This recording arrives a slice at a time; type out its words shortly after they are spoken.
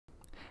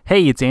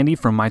Hey, it's Andy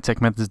from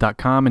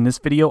mytechmethods.com. In this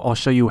video, I'll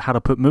show you how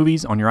to put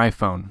movies on your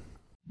iPhone.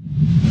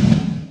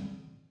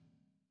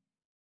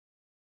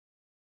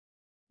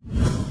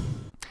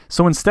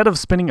 So instead of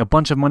spending a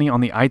bunch of money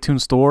on the iTunes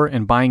store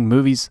and buying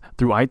movies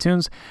through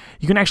iTunes,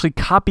 you can actually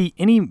copy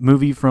any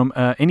movie from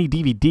any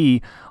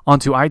DVD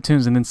onto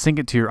iTunes and then sync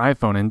it to your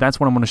iPhone. And that's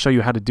what I'm going to show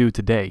you how to do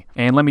today.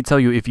 And let me tell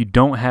you, if you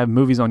don't have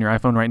movies on your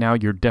iPhone right now,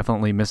 you're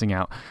definitely missing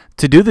out.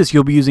 To do this,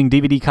 you'll be using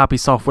DVD copy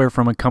software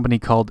from a company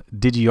called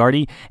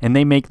DigiArty, and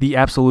they make the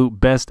absolute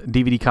best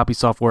DVD copy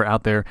software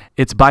out there.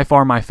 It's by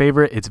far my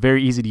favorite. It's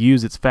very easy to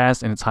use, it's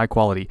fast, and it's high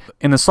quality.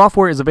 And the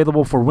software is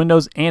available for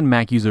Windows and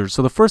Mac users.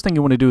 So the first thing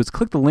you want to do is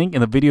click the link in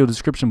the video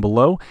description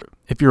below.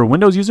 If you're a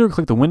Windows user,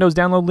 click the Windows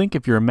download link.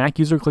 If you're a Mac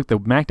user, click the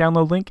Mac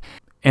download link.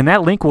 And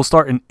that link will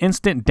start an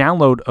instant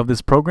download of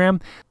this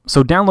program.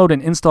 So download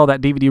and install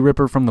that DVD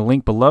Ripper from the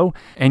link below,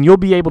 and you'll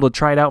be able to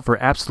try it out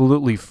for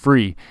absolutely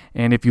free.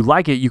 And if you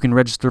like it, you can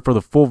register for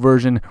the full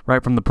version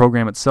right from the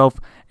program itself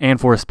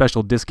and for a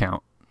special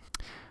discount.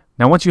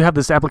 Now, once you have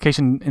this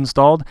application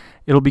installed,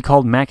 it'll be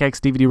called MacX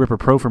DVD Ripper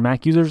Pro for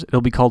Mac users. It'll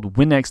be called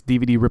WinX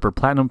DVD Ripper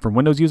Platinum for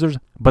Windows users,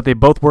 but they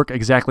both work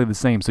exactly the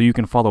same, so you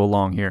can follow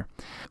along here.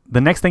 The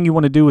next thing you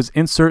want to do is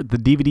insert the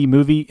DVD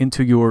movie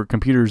into your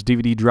computer's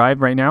DVD drive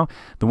right now,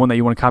 the one that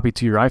you want to copy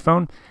to your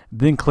iPhone.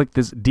 Then click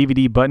this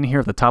DVD button here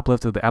at the top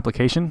left of the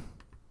application.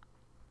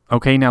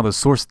 Okay, now the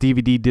source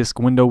DVD disc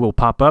window will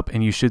pop up,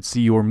 and you should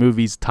see your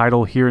movie's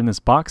title here in this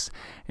box,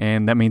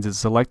 and that means it's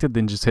selected.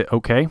 Then just hit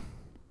OK.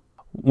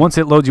 Once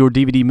it loads your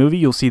DVD movie,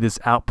 you'll see this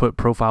output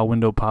profile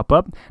window pop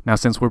up. Now,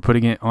 since we're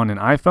putting it on an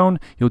iPhone,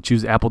 you'll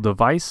choose Apple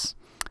device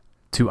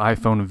to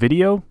iPhone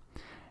video,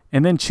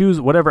 and then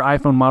choose whatever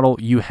iPhone model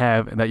you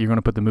have that you're going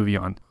to put the movie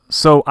on.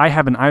 So I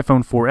have an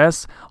iPhone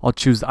 4S. I'll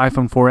choose the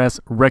iPhone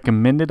 4S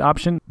recommended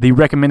option. The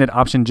recommended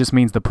option just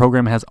means the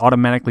program has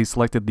automatically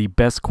selected the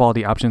best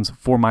quality options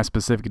for my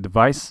specific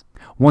device.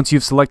 Once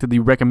you've selected the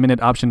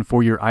recommended option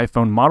for your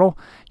iPhone model,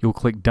 you'll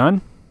click Done.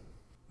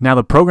 Now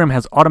the program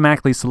has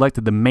automatically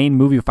selected the main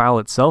movie file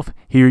itself.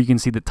 Here you can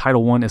see that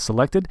Title 1 is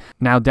selected.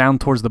 Now down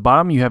towards the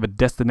bottom you have a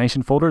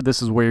destination folder.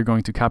 This is where you're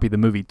going to copy the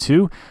movie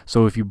to.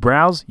 So if you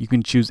browse, you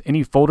can choose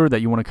any folder that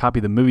you want to copy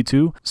the movie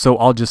to. So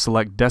I'll just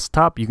select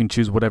desktop. You can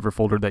choose whatever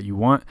folder that you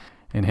want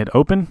and hit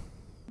open.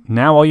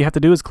 Now all you have to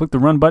do is click the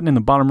run button in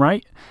the bottom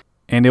right,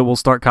 and it will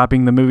start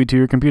copying the movie to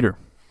your computer.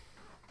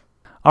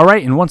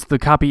 Alright, and once the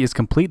copy is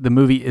complete, the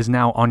movie is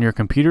now on your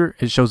computer.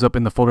 It shows up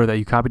in the folder that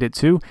you copied it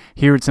to.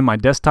 Here it's in my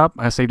desktop.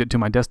 I saved it to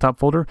my desktop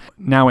folder.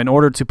 Now, in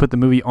order to put the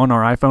movie on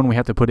our iPhone, we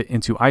have to put it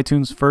into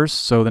iTunes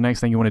first. So the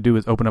next thing you want to do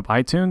is open up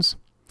iTunes.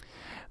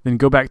 Then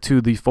go back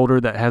to the folder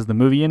that has the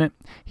movie in it.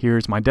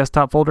 Here's my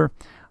desktop folder.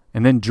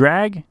 And then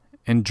drag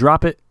and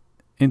drop it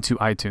into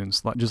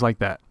iTunes, just like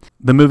that.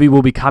 The movie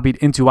will be copied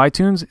into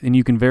iTunes, and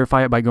you can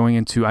verify it by going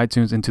into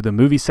iTunes into the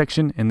movie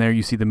section, and there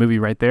you see the movie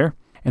right there.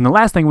 And the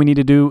last thing we need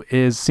to do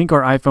is sync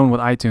our iPhone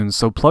with iTunes.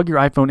 So plug your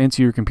iPhone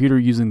into your computer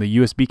using the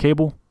USB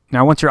cable.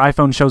 Now once your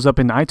iPhone shows up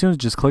in iTunes,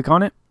 just click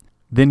on it.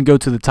 Then go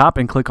to the top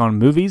and click on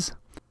Movies,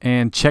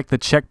 and check the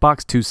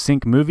checkbox to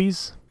sync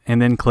movies,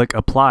 and then click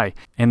Apply.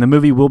 And the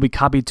movie will be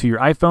copied to your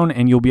iPhone,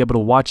 and you'll be able to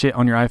watch it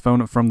on your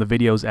iPhone from the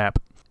Videos app.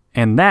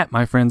 And that,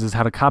 my friends, is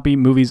how to copy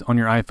movies on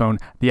your iPhone,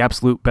 the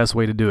absolute best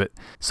way to do it.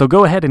 So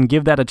go ahead and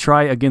give that a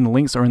try. Again, the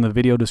links are in the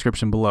video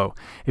description below.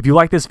 If you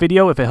like this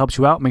video, if it helps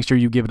you out, make sure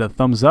you give it a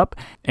thumbs up,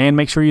 and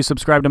make sure you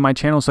subscribe to my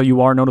channel so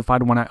you are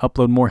notified when I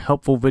upload more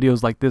helpful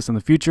videos like this in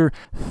the future.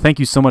 Thank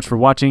you so much for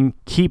watching.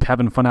 Keep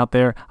having fun out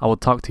there. I will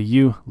talk to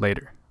you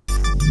later.